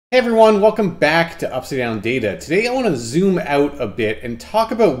Hey everyone, welcome back to Upside Down Data. Today I want to zoom out a bit and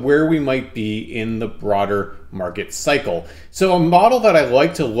talk about where we might be in the broader market cycle. So a model that I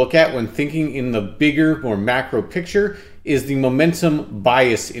like to look at when thinking in the bigger, more macro picture is the momentum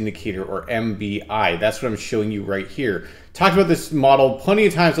bias indicator, or MBI. That's what I'm showing you right here. Talked about this model plenty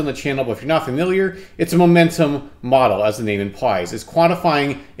of times on the channel, but if you're not familiar, it's a momentum model, as the name implies. It's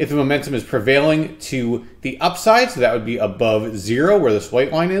quantifying if the momentum is prevailing to the upside, so that would be above zero, where this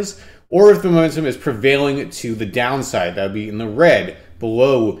white line is, or if the momentum is prevailing to the downside, that would be in the red,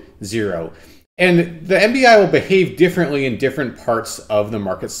 below zero. And the MBI will behave differently in different parts of the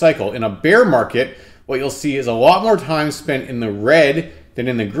market cycle. In a bear market, what you'll see is a lot more time spent in the red than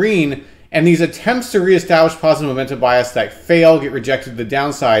in the green, and these attempts to reestablish positive momentum bias that fail get rejected to the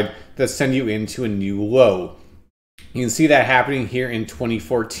downside that send you into a new low. You can see that happening here in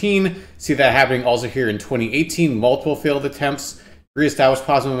 2014, see that happening also here in 2018, multiple failed attempts, reestablish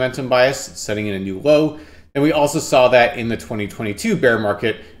positive momentum bias, setting in a new low. And we also saw that in the 2022 bear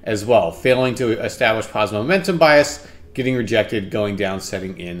market as well, failing to establish positive momentum bias, getting rejected, going down,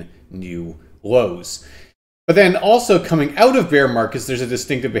 setting in new lows. But then also coming out of bear markets, there's a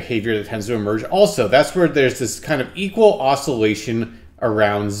distinctive behavior that tends to emerge also. That's where there's this kind of equal oscillation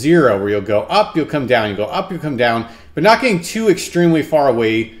around zero, where you'll go up, you'll come down, you go up, you'll come down, but not getting too extremely far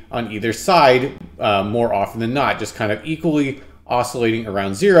away on either side more often than not, just kind of equally oscillating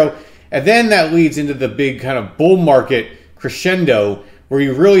around zero. And then that leads into the big kind of bull market crescendo, where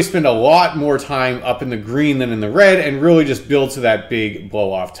you really spend a lot more time up in the green than in the red and really just build to that big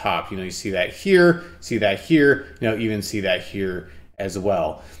blow off top. You know, you see that here, even see that here as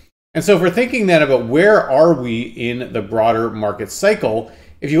well. And so if we're thinking then about where are we in the broader market cycle,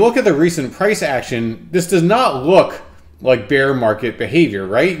 if you look at the recent price action, this does not look like bear market behavior,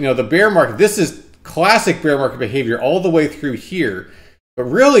 right? You know, the bear market, this is classic bear market behavior all the way through here. But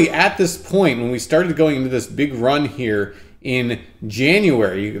really at this point, when we started going into this big run here in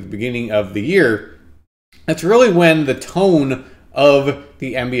January, at the beginning of the year, that's really when the tone of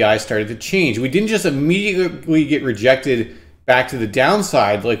the MBI started to change. We didn't just immediately get rejected back to the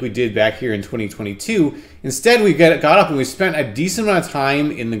downside like we did back here in 2022. Instead, we got up and we spent a decent amount of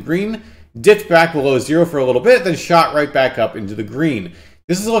time in the green, dipped back below zero for a little bit, then shot right back up into the green.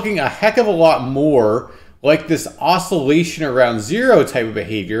 This is looking a heck of a lot more like this oscillation around zero type of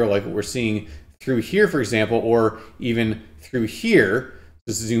behavior, like what we're seeing through here, for example, or even through here.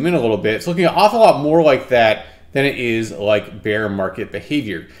 Just zoom in a little bit. It's looking an awful lot more like that than it is like bear market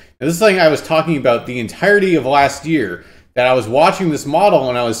behavior. Now, this is something I was talking about the entirety of last year, that I was watching this model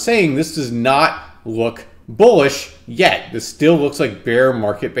and I was saying this does not look bullish yet. This still looks like bear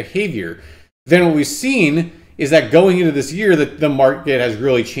market behavior. Then what we've seen is that going into this year, that the market has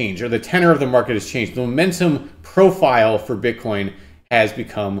really changed, or the tenor of the market has changed. The momentum profile for Bitcoin has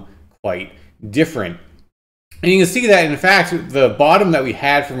become quite different. And you can see that, in fact, the bottom that we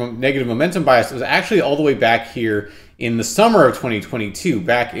had from negative momentum bias was actually all the way back here in the summer of 2022,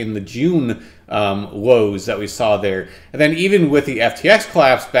 back in the June lows that we saw there. And then even with the FTX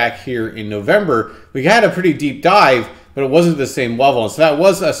collapse back here in November, we had a pretty deep dive, but it wasn't the same level. And so that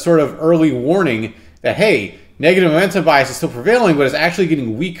was a sort of early warning that, hey, negative momentum bias is still prevailing, but it's actually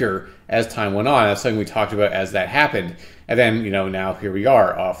getting weaker as time went on. That's something we talked about as that happened. And then, you know, now here we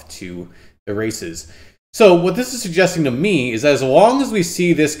are off to the races. So what this is suggesting to me is that as long as we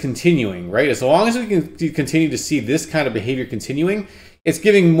see this continuing, right, as long as we can continue to see this kind of behavior continuing, it's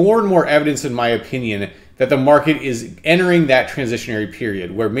giving more and more evidence, in my opinion, that the market is entering that transitionary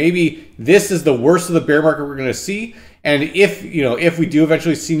period where maybe this is the worst of the bear market we're going to see. And if we do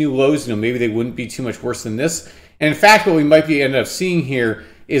eventually see new lows, maybe they wouldn't be too much worse than this. And in fact, what we might be end up seeing here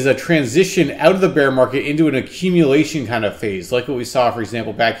is a transition out of the bear market into an accumulation kind of phase, like what we saw, for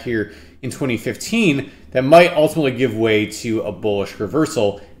example, back here in 2015, that might ultimately give way to a bullish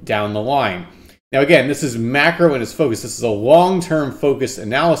reversal down the line. Now, again, this is macro in its focus. This is a long-term focused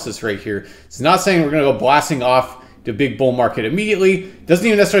analysis right here. It's not saying we're going to go blasting off the big bull market immediately. Doesn't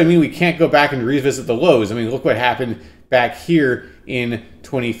even necessarily mean we can't go back and revisit the lows. I mean, look what happened back here in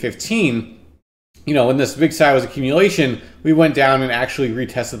 2015. You know, when this big sideways accumulation, we went down and actually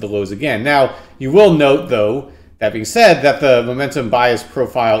retested the lows again. Now, you will note, though, that being said, that the momentum bias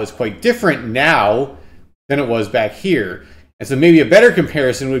profile is quite different now than it was back here. And so maybe a better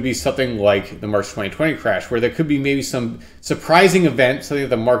comparison would be something like the March 2020 crash, where there could be maybe some surprising event, something that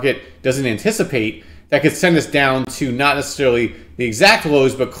the market doesn't anticipate, that could send us down to not necessarily the exact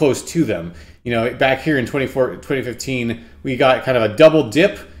lows, but close to them. You know, back here in 2015, we got kind of a double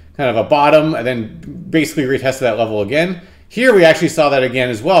dip, kind of a bottom, and then basically retested that level again. Here we actually saw that again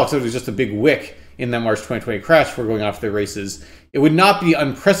as well, because it was just a big wick in that March 2020 crash before going off to the races. It would not be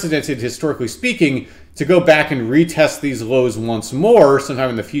unprecedented, historically speaking, to go back and retest these lows once more sometime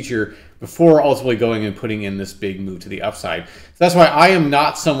in the future before ultimately going and putting in this big move to the upside. So that's why I am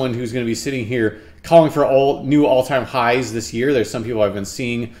not someone who's going to be sitting here calling for new all-time highs this year. There's some people I've been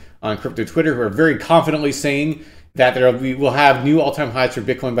seeing on crypto Twitter who are very confidently saying that we will have new all-time highs for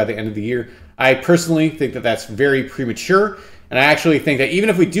Bitcoin by the end of the year. I personally think that that's very premature, and I actually think that even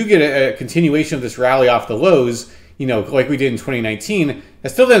if we do get a continuation of this rally off the lows, like we did in 2019, that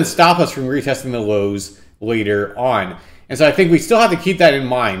still doesn't stop us from retesting the lows later on. And so I think we still have to keep that in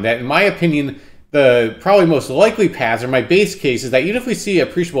mind, that in my opinion, the probably most likely paths, or my base case, is that even if we see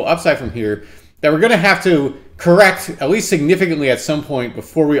appreciable upside from here, that we're going to have to correct at least significantly at some point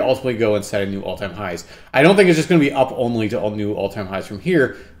before we ultimately go and set a new all-time highs. I don't think it's just going to be up only to new all-time highs from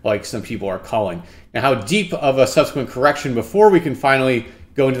here, like some people are calling. Now, how deep of a subsequent correction before we can finally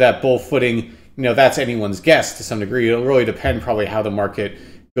go into that bull footing, that's anyone's guess to some degree. It'll really depend probably how the market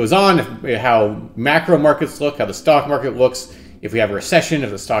goes on, how macro markets look, how the stock market looks, if we have a recession,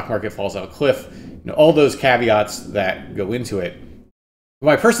 if the stock market falls off a cliff, all those caveats that go into it.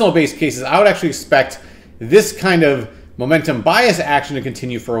 My personal base case is I would actually expect this kind of momentum bias action to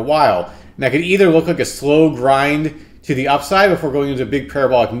continue for a while. And that could either look like a slow grind to the upside before going into a big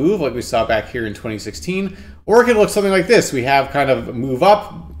parabolic move like we saw back here in 2016, or it could look something like this. We have kind of a move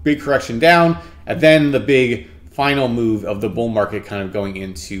up, big correction down, and then the big final move of the bull market kind of going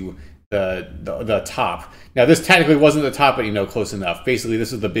into the top. Now, this technically wasn't the top, but close enough. Basically,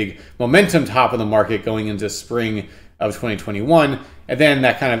 this is the big momentum top of the market going into spring of 2021, and then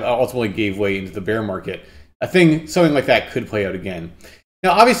that kind of ultimately gave way into the bear market. Something like that could play out again.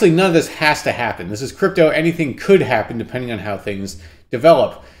 Now, obviously, none of this has to happen. This is crypto. Anything could happen depending on how things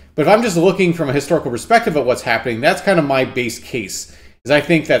develop. But if I'm just looking from a historical perspective at what's happening, that's kind of my base case. Is I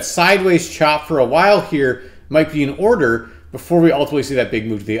think that sideways chop for a while here might be in order before we ultimately see that big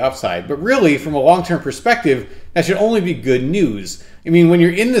move to the upside. But really, from a long-term perspective, that should only be good news. I mean, when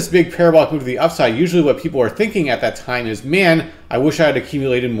you're in this big parabolic move to the upside, usually what people are thinking at that time is, man, I wish I had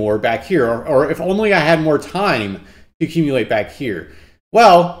accumulated more back here, or if only I had more time to accumulate back here.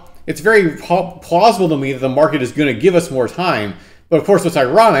 Well, it's very plausible to me that the market is going to give us more time. But of course, what's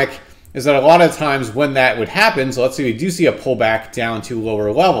ironic is that a lot of times when that would happen, so let's say we do see a pullback down to lower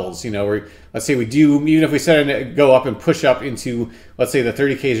levels, where let's say we do, even if we set it go up and push up into, let's say the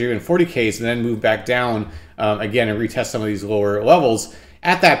 30Ks or even 40Ks and then move back down again and retest some of these lower levels.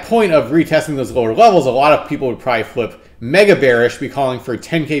 At that point of retesting those lower levels, a lot of people would probably flip mega bearish, be calling for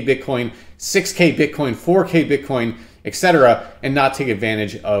 10K Bitcoin, 6K Bitcoin, 4K Bitcoin, etc., and not take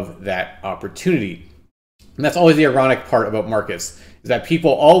advantage of that opportunity. And that's always the ironic part about markets, is that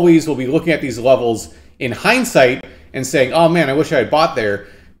people always will be looking at these levels in hindsight and saying, oh man, I wish I had bought there.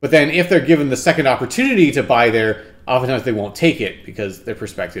 But then if they're given the second opportunity to buy there, oftentimes they won't take it because their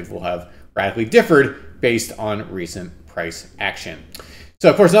perspective will have radically differed based on recent price action. So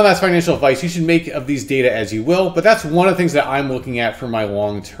of course, none of that's financial advice. You should make of these data as you will, but that's one of the things that I'm looking at for my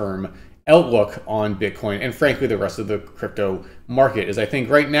long-term outlook on Bitcoin and frankly the rest of the crypto market. Is I think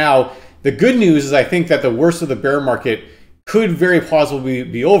right now, the good news is I think that the worst of the bear market could very plausibly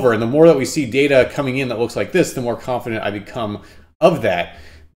be over. And the more that we see data coming in that looks like this, the more confident I become of that.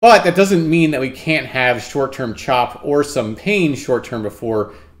 But that doesn't mean that we can't have short-term chop or some pain short-term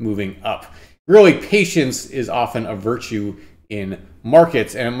before moving up. Really, patience is often a virtue in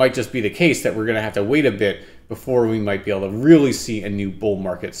markets, and it might just be the case that we're going to have to wait a bit before we might be able to really see a new bull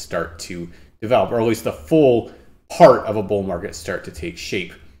market start to develop, or at least the full part of a bull market start to take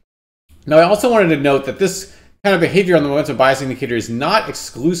shape. Now, I also wanted to note that this kind of behavior on the momentum bias indicator is not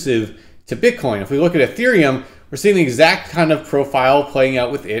exclusive to Bitcoin. If we look at Ethereum, we're seeing the exact kind of profile playing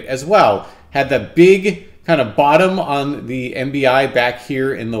out with it as well. Had the big kind of bottom on the MBI back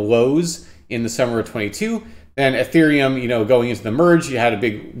here in the lows in the summer of 22. Then Ethereum, going into the merge, you had a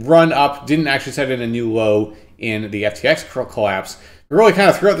big run up, didn't actually set in a new low in the FTX collapse. But really kind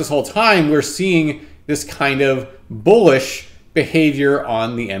of throughout this whole time, we're seeing this kind of bullish behavior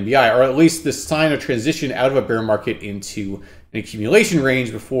on the MBI, or at least this sign of transition out of a bear market into an accumulation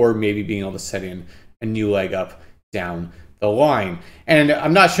range before maybe being able to set in a new leg up down the line. And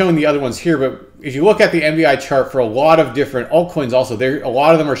I'm not showing the other ones here, but if you look at the MBI chart for a lot of different altcoins also, a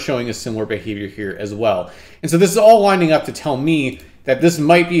lot of them are showing a similar behavior here as well. And so this is all lining up to tell me that this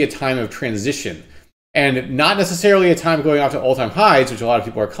might be a time of transition, and not necessarily a time going off to all-time highs, which a lot of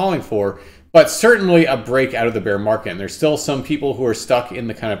people are calling for, but certainly a break out of the bear market. And there's still some people who are stuck in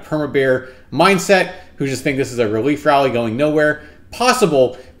the kind of perma-bear mindset who just think this is a relief rally going nowhere.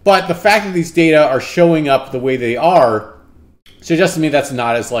 Possible, but the fact that these data are showing up the way they are suggests to me that's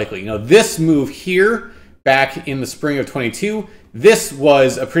not as likely. This move here back in the spring of 22, this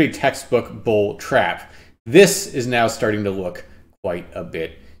was a pretty textbook bull trap. This is now starting to look quite a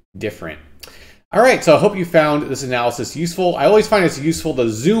bit different. All right, so I hope you found this analysis useful. I always find it's useful to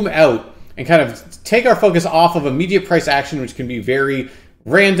zoom out and kind of take our focus off of immediate price action, which can be very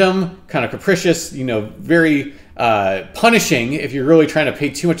random, kind of capricious, very punishing if you're really trying to pay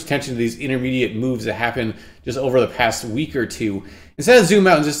too much attention to these intermediate moves that happen just over the past week or two. Instead of zoom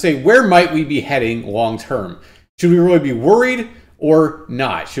out and just say, where might we be heading long term? Should we really be worried or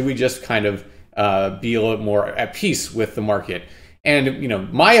not? Should we just kind of be a little more at peace with the market?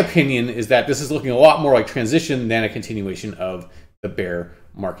 And my opinion is that this is looking a lot more like transition than a continuation of the bear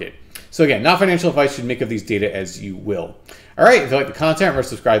market. So again, not financial advice, should make of these data as you will. All right, if you like the content, remember to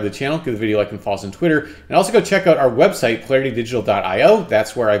subscribe to the channel, give the video a like and follow us on Twitter, and also go check out our website, claritydigital.io.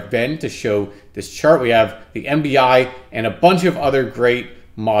 That's where I've been to show this chart. We have the MBI and a bunch of other great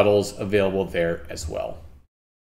models available there as well.